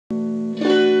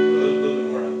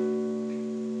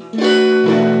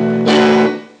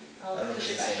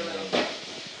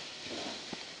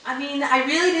mean, I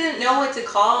really didn't know what to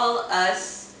call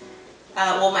us,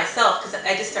 well, myself, because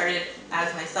I just started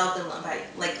as myself in by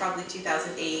like probably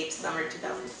 2008, summer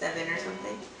 2007 or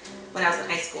something, when I was in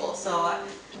high school. So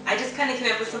I just kind of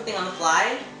came up with something on the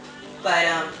fly, but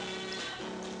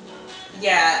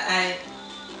yeah,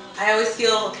 I always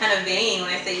feel kind of vain when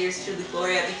I say yours truly,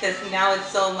 Gloria, because now it's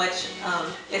so much,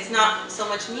 it's not so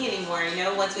much me anymore, you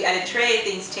know? Once we added Trey,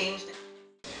 things changed.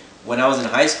 When I was in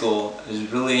high school, I was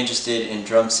really interested in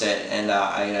drum set, and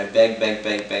I begged my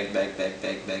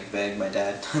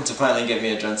dad to finally get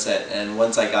me a drum set. And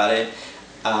once I got it,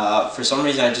 for some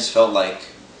reason I just felt like,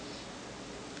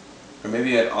 or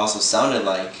maybe it also sounded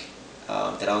like,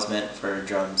 that I was meant for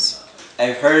drums.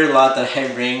 I've heard a lot that I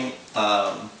bring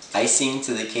icing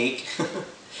to the cake.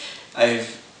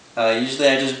 Usually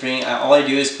I just bring, all I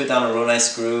do is put down a real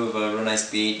nice groove, a real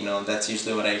nice beat. You know, that's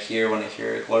usually what I hear when I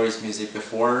hear Gloria's music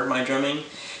before my drumming.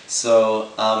 So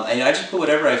I just put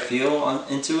whatever I feel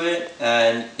into it,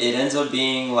 and it ends up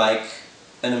being like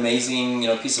an amazing,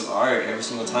 piece of art every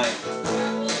single time.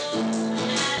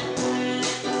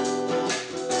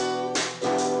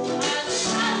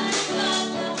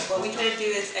 What we try to do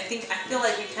is, I feel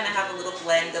like we kind of have a little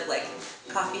blend of like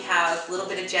coffee house, a little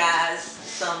bit of jazz,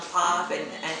 some pop and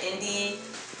indie,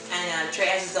 and Trey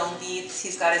has his own beats.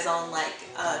 He's got his own like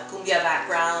cumbia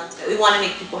background. We want to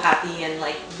make people happy, and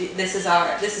like this is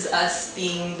us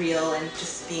being real and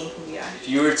just being who we are. If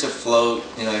you were to float,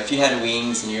 if you had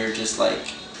wings and you were just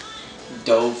like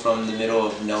dove from the middle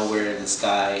of nowhere in the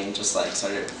sky and just like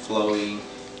started floating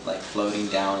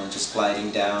down and just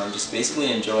gliding down, just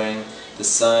basically enjoying the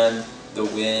sun, the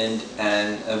wind,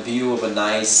 and a view of a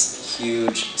nice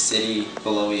huge city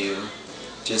below you,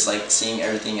 just like seeing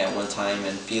everything at one time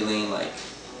and feeling like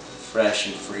fresh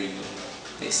and free,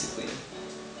 basically.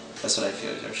 That's what I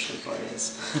feel your shit part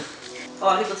is. A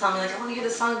lot of people tell me like, I want to hear the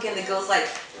song again that goes like,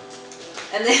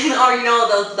 and then, or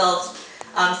they'll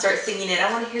start singing it. I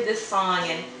want to hear this song,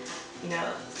 and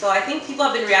so I think people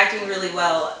have been reacting really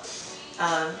well.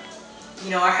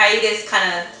 Our hiatus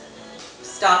kind of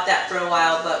stopped that for a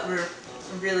while, but we're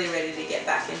really ready to get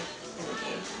back in the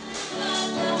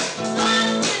game.